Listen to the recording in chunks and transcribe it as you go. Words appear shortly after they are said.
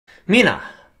Mina,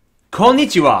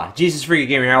 konnichiwa,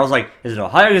 JesusFreakinGamer here. I was like, is it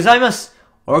Ohayou gozaimasu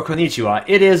or konnichiwa?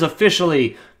 It is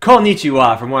officially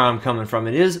konnichiwa from where I'm coming from.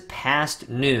 It is past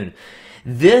noon.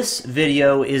 This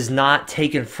video is not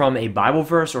taken from a Bible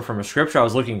verse or from a scripture. I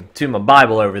was looking to my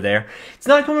Bible over there. It's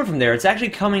not coming from there. It's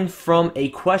actually coming from a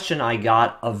question I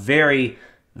got, a very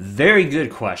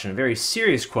good question, a very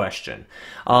serious question.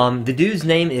 The dude's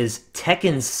name is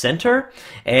Tekken Center,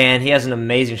 and he has an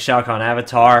amazing Shao Kahn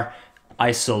avatar.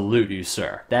 I salute you,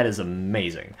 sir. That is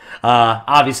amazing.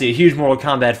 Obviously, a huge Mortal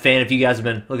Kombat fan if you guys have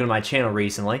been looking at my channel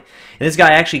recently. And this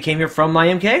guy actually came here from my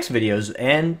MKX videos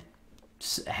and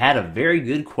had a very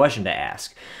good question to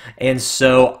ask. And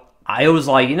so I was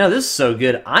like, you know, this is so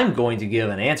good, I'm going to give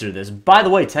an answer to this. By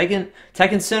the way,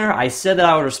 Tekken Center, I said that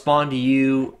I would respond to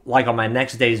you like on my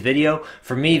next day's video.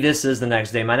 For me, this is the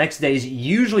next day. My next days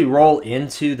usually roll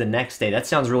into the next day. That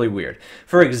sounds really weird.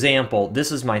 For example,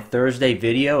 this is my Thursday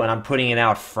video, and I'm putting it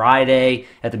out Friday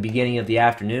at the beginning of the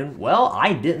afternoon. Well,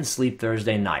 I didn't sleep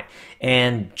Thursday night.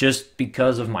 And just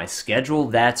because of my schedule,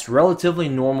 that's relatively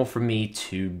normal for me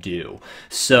to do.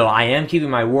 So I am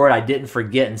keeping my word. I didn't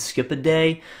forget and skip a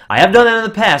day. I have done that in the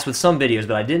past with some videos,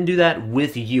 but I didn't do that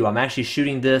with you. I'm actually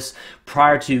shooting this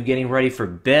prior to getting ready for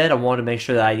bed. I wanted to make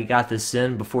sure that I got this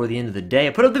in before the end of the day. I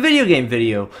put up the video game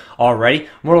video already,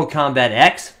 Mortal Kombat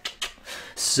X.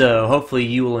 So hopefully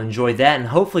you will enjoy that, and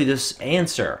hopefully this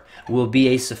answer will be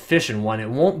a sufficient one.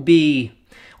 It won't be...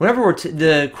 Whenever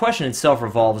the question itself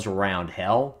revolves around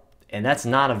hell, and that's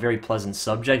not a very pleasant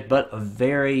subject, but a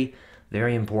very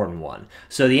important one.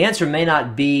 So the answer may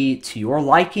not be to your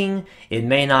liking, it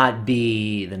may not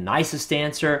be the nicest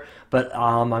answer, but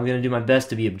I'm going to do my best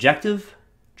to be objective,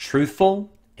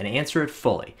 truthful, and answer it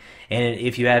fully. And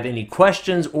if you have any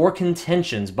questions or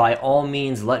contentions, by all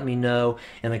means, let me know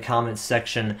in the comments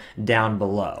section down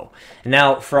below.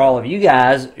 Now, for all of you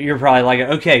guys, you're probably like,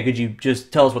 okay, could you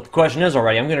just tell us what the question is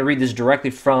already? I'm going to read this directly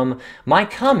from my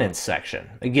comments section.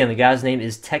 Again, the guy's name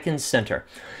is Tekken Center.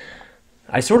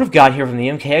 I sort of got here from the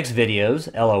MKX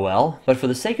videos, LOL, but for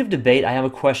the sake of debate, I have a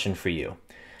question for you.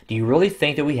 Do you really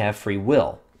think that we have free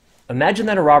will? Imagine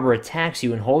that a robber attacks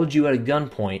you and holds you at a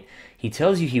gunpoint. He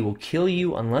tells you he will kill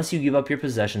you unless you give up your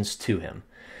possessions to him.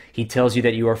 He tells you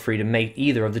that you are free to make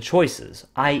either of the choices,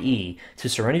 i.e., to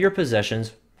surrender your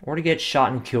possessions or to get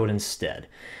shot and killed instead.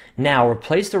 Now,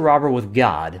 replace the robber with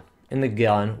God and the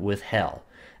gun with hell.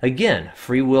 Again,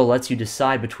 free will lets you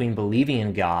decide between believing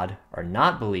in God or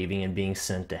not believing and being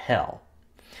sent to hell.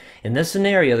 In this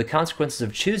scenario, the consequences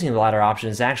of choosing the latter option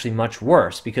is actually much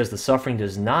worse because the suffering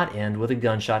does not end with a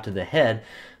gunshot to the head,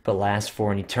 but lasts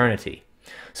for an eternity.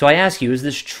 So I ask you, is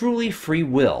this truly free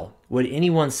will? Would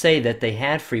anyone say that they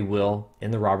had free will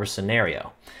in the robber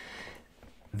scenario?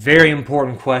 Very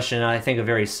important question, and I think a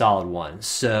very solid one.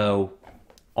 So,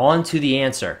 on to the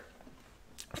answer.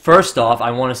 First off,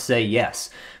 I want to say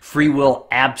yes, free will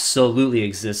absolutely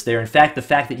exists there. In fact, the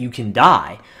fact that you can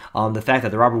die, the fact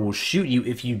that the robber will shoot you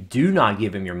if you do not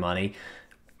give him your money,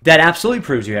 that absolutely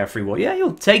proves you have free will. Yeah,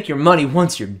 you'll take your money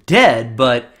once you're dead,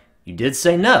 but you did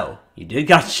say no. You did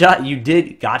get shot, and you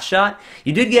did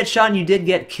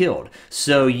get killed.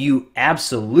 So you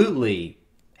absolutely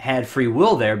had free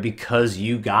will there because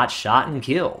you got shot and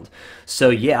killed. So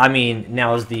yeah, I mean,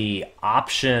 now is the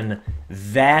option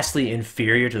vastly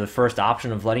inferior to the first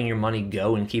option of letting your money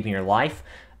go and keeping your life?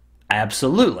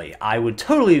 Absolutely. I would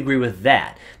totally agree with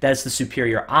that. That's the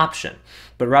superior option.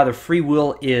 But rather, free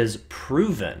will is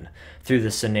proven through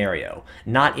the scenario,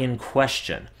 not in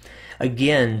question.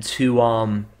 Again,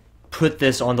 to put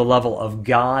this on the level of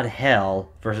God, hell,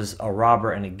 versus a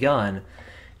robber and a gun,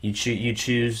 you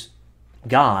choose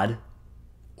God,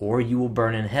 or you will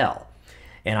burn in hell.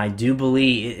 And I do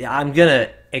believe, I'm going to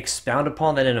expound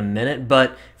upon that in a minute,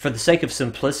 but for the sake of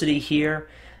simplicity here,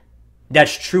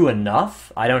 that's true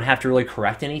enough. I don't have to really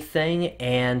correct anything.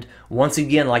 And once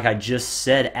again, like I just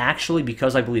said, actually,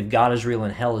 because I believe God is real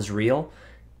and hell is real,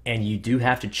 and you do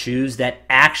have to choose, that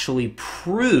actually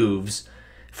proves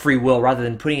free will rather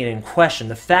than putting it in question.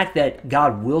 The fact that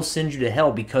God will send you to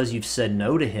hell because you've said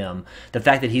no to him, the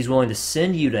fact that he's willing to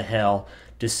send you to hell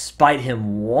despite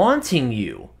him wanting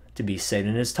you to be saved.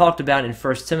 And it's talked about in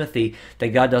 1 Timothy that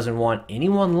God doesn't want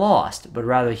anyone lost, but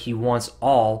rather he wants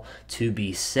all to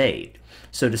be saved.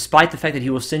 So despite the fact that he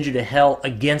will send you to hell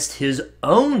against his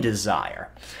own desire,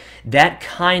 that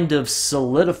kind of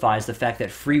solidifies the fact that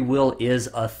free will is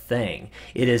a thing.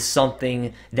 It is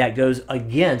something that goes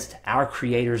against our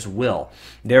Creator's will.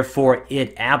 Therefore,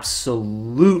 it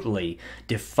absolutely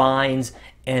defines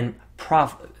and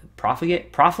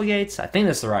profligates. I think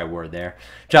that's the right word there.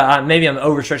 Maybe I'm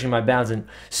overstretching my bounds and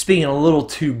speaking a little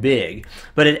too big,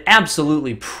 but it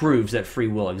absolutely proves that free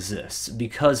will exists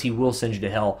because he will send you to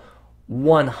hell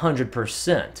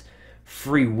 100%.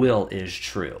 Free will is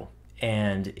true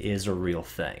and is a real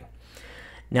thing.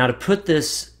 Now to put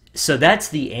this, so that's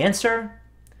the answer,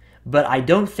 but I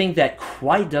don't think that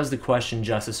quite does the question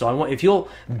justice. So if you'll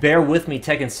bear with me,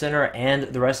 Tekken Center and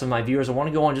the rest of my viewers, I want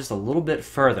to go on just a little bit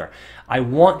further. I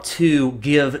want to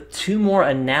give two more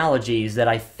analogies that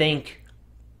I think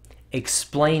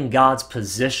explain God's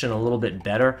position a little bit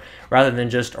better, rather than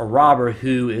just a robber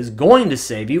who is going to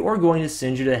save you or going to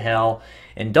send you to hell,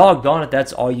 and doggone it,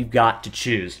 that's all you've got to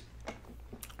choose.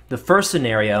 The first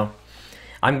scenario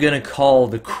I'm going to call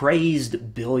the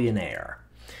crazed billionaire.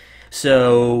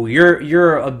 So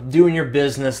you're doing your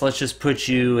business. Let's just put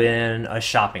you in a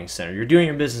shopping center. You're doing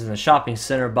your business in a shopping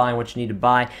center, buying what you need to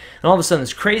buy, and all of a sudden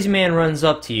this crazy man runs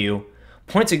up to you,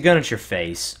 points a gun at your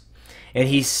face, and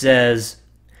he says,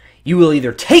 "You will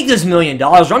either take this $1 million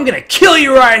or I'm going to kill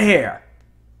you right here."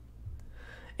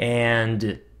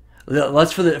 And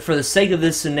let's, for the sake of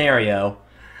this scenario,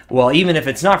 well, even if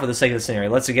it's not for the sake of the scenario,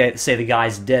 let's say the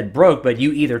guy's dead broke, but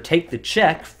you either take the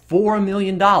check for $1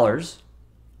 million,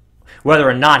 whether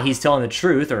or not he's telling the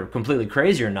truth or completely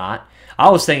crazy or not. I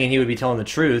was thinking he would be telling the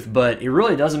truth, but it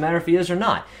really doesn't matter if he is or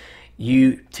not.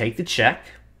 You take the check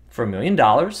for $1 million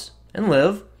and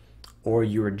live, or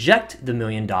you reject the $1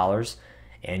 million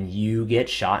and you get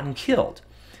shot and killed.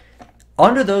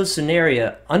 Under that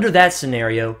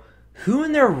scenario, who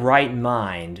in their right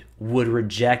mind would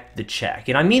reject the check?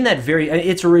 And I mean that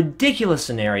it's a ridiculous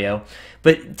scenario,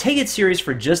 but take it serious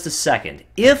for just a second.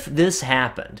 If this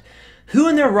happened, who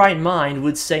in their right mind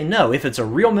would say no? If it's a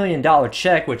real $1 million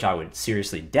check, which I would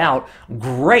seriously doubt,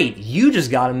 great, you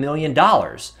just got $1 million.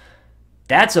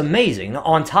 That's amazing.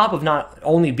 On top of not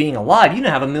only being alive, you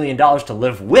now have $1 million to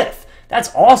live with.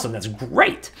 That's awesome. That's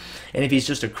great. And if he's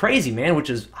just a crazy man, which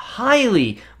is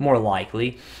highly more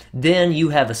likely, then you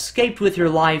have escaped with your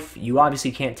life. You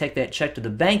obviously can't take that check to the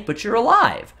bank, but you're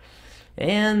alive.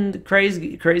 And the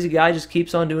crazy guy just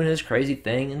keeps on doing his crazy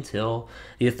thing until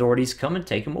the authorities come and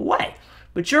take him away.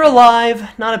 But you're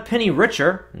alive, not a penny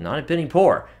richer, not a penny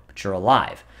poor, but you're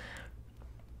alive.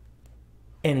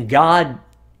 And God,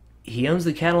 he owns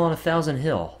the cattle on 1,000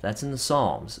 hill. That's in the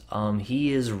Psalms.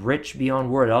 He is rich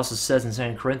beyond word. It also says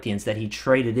in 2 Corinthians that he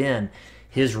traded in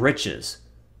his riches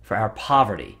for our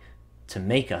poverty to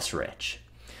make us rich.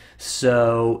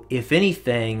 So, if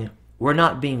anything, we're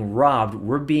not being robbed.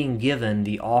 We're being given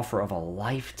the offer of a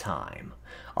lifetime,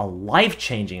 a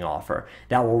life-changing offer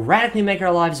that will radically make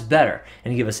our lives better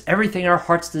and give us everything our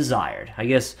hearts desired. I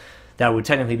guess that would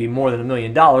technically be more than $1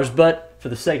 million, but for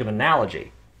the sake of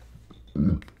analogy.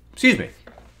 Excuse me.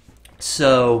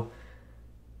 So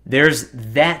there's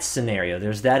that scenario,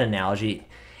 there's that analogy,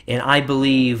 and I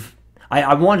believe,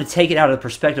 I want to take it out of the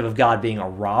perspective of God being a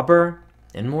robber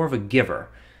and more of a giver,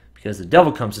 because the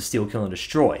devil comes to steal, kill, and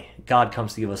destroy. God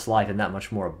comes to give us life and that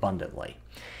much more abundantly.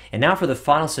 And now for the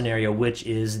final scenario, which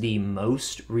is the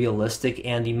most realistic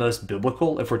and the most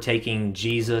biblical, if we're taking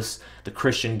Jesus, the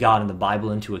Christian God, and the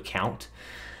Bible into account.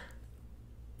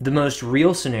 The most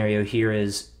real scenario here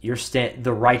is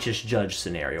the righteous judge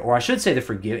scenario, or I should say the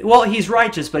forgiving. Well, he's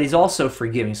righteous, but he's also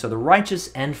forgiving. So the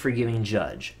righteous and forgiving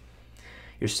judge.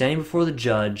 You're standing before the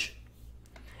judge,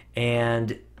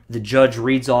 and the judge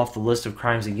reads off the list of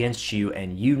crimes against you,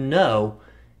 and you know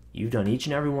you've done each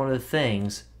and every one of the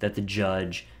things that the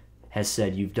judge has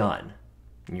said you've done.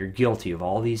 And you're guilty of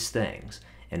all these things.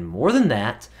 And more than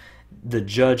that, the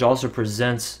judge also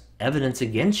presents evidence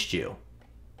against you.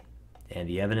 And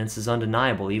the evidence is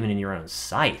undeniable, even in your own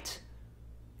sight.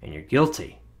 And you're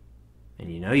guilty.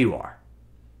 And you know you are.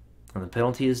 And the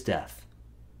penalty is death.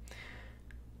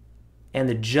 And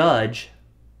the judge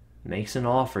makes an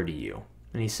offer to you.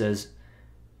 And he says,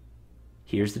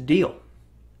 here's the deal.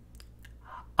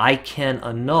 I can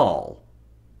annul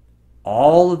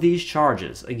all of these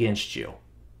charges against you.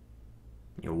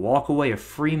 You'll walk away a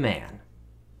free man.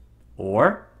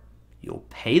 Or you'll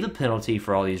pay the penalty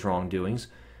for all these wrongdoings,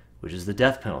 which is the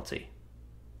death penalty.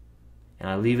 And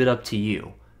I leave it up to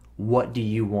you. What do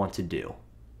you want to do?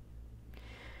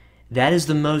 That is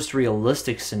the most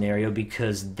realistic scenario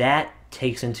because that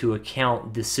takes into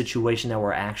account the situation that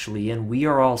we're actually in. We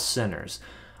are all sinners.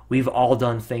 We've all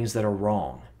done things that are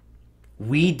wrong.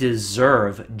 We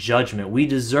deserve judgment. We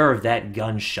deserve that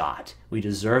gunshot. We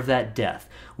deserve that death.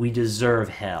 We deserve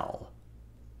hell.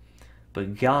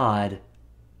 But God,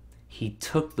 he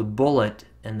took the bullet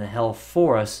and the hell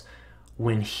for us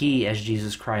when he, as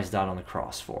Jesus Christ, died on the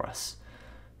cross for us.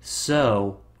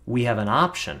 So we have an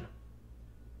option.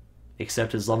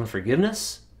 accept his love and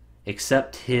forgiveness,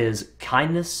 accept his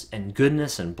kindness and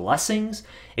goodness and blessings,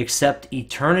 accept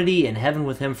eternity in heaven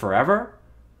with him forever,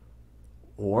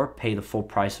 or pay the full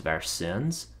price of our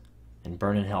sins and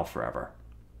burn in hell forever.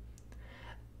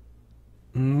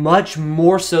 Much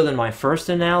more so than my first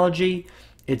analogy,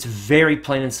 it's very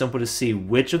plain and simple to see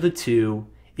which of the two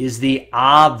is the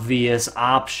obvious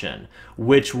option,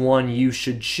 which one you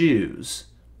should choose.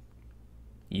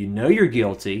 You know you're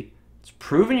guilty, it's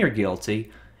proven you're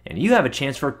guilty, and you have a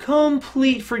chance for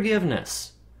complete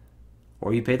forgiveness.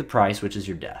 Or you pay the price, which is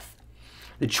your death.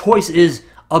 The choice is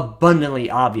abundantly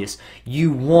obvious.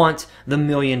 You want the $1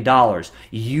 million.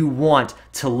 You want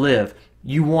to live.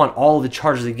 You want all the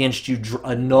charges against you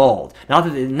annulled. Not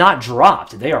that they're not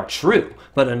dropped, they are true,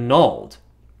 but annulled.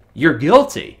 You're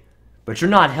guilty, but you're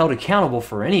not held accountable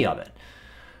for any of it.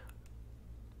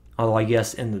 Although I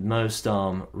guess in the most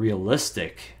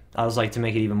realistic, I would like to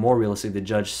make it even more realistic, the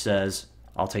judge says,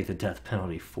 I'll take the death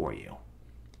penalty for you,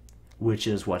 which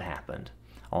is what happened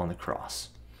on the cross.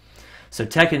 So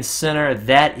Tekken Center,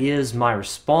 that is my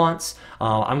response.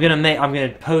 I'm gonna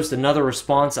post another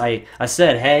response. I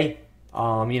said, hey,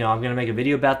 I'm gonna make a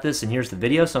video about this, and here's the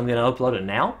video, so I'm gonna upload it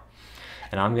now.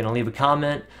 And I'm gonna leave a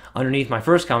comment underneath my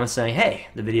first comment saying, hey,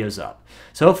 the video's up.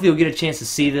 So hopefully you'll get a chance to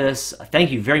see this.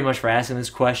 Thank you very much for asking this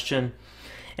question.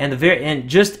 And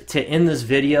just to end this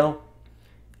video,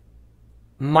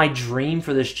 my dream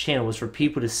for this channel was for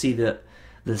people to see the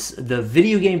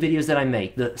video game videos that I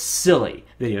make, the silly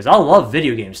videos. I love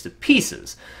video games to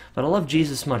pieces, but I love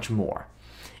Jesus much more.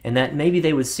 And that maybe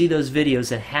they would see those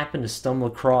videos and happen to stumble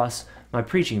across my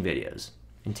preaching videos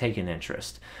and take an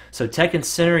interest. So Tekken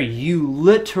Center, you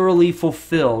literally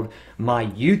fulfilled my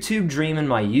YouTube dream and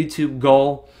my YouTube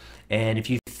goal. And if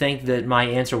you think that my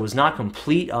answer was not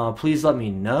complete, please let me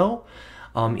know.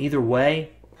 Either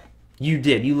way, you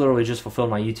did. You literally just fulfilled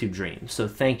my YouTube dream. So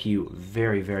thank you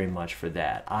very, very much for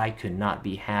that. I could not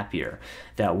be happier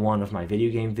that one of my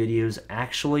video game videos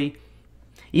actually,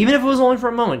 even if it was only for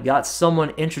a moment, got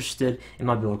someone interested in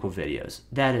my biblical videos.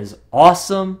 That is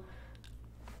awesome.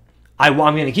 I'm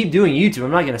going to keep doing YouTube. I'm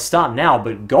not going to stop now,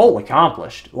 but goal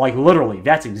accomplished. Like literally,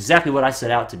 that's exactly what I set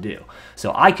out to do.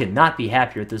 So I could not be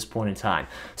happier at this point in time.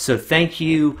 So thank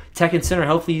you, Tekken Center.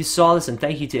 Hopefully you saw this, and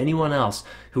thank you to anyone else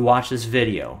who watched this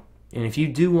video. And if you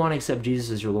do want to accept Jesus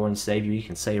as your Lord and Savior, you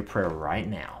can say a prayer right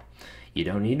now. You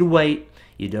don't need to wait.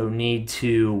 You don't need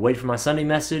to wait for my Sunday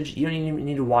message. You don't even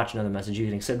need to watch another message. You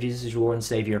can accept Jesus as your Lord and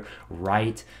Savior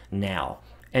right now.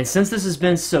 And since this has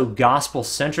been so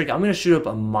gospel-centric, I'm going to shoot up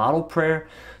a model prayer.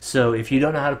 So if you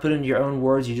don't know how to put it into your own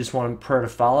words, you just want a prayer to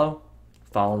follow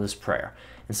this prayer.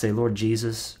 And say, Lord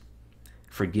Jesus,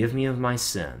 forgive me of my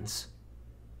sins.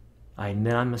 I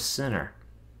admit I'm a sinner,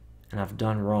 and I've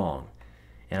done wrong,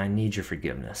 and I need your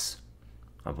forgiveness.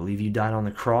 I believe you died on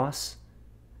the cross,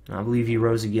 and I believe you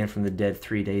rose again from the dead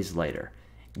 3 days later,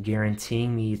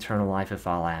 guaranteeing me eternal life if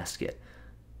I'll ask it.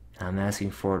 And I'm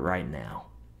asking for it right now.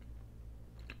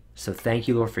 So thank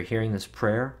you, Lord, for hearing this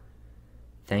prayer.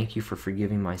 Thank you for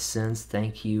forgiving my sins.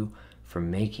 Thank you for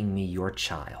making me your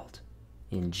child.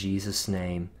 In Jesus'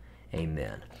 name,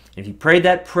 amen. If you prayed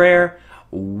that prayer,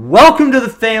 welcome to the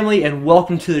family and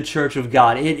welcome to the Church of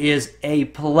God. It is a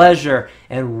pleasure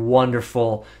and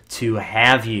wonderful to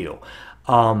have you.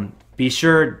 Be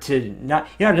sure to you don't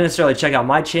have to necessarily check out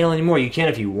my channel anymore. You can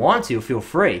if you want to, feel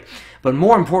free. But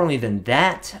more importantly than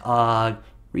that,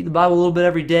 read the Bible a little bit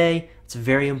every day. It's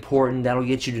very important. That'll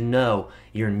get you to know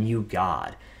your new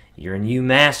God, your new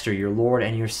Master, your Lord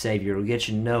and your Savior. It'll get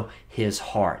you to know His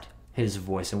heart, His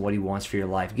voice, and what He wants for your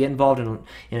life. Get involved in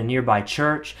a nearby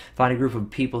church. Find a group of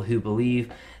people who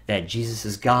believe that Jesus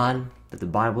is God, that the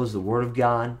Bible is the Word of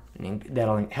God, and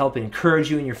that'll help encourage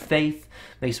you in your faith,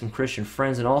 make some Christian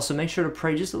friends, and also make sure to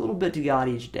pray just a little bit to God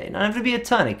each day. Not have to be a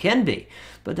ton. It can be,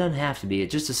 but it doesn't have to be.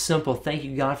 It's just a simple thank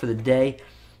you, God, for the day,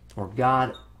 or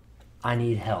God, I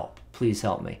need help. Please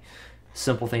help me.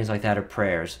 Simple things like that are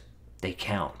prayers. They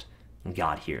count, and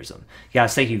God hears them.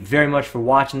 Guys, thank you very much for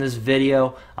watching this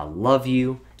video. I love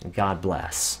you, and God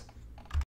bless.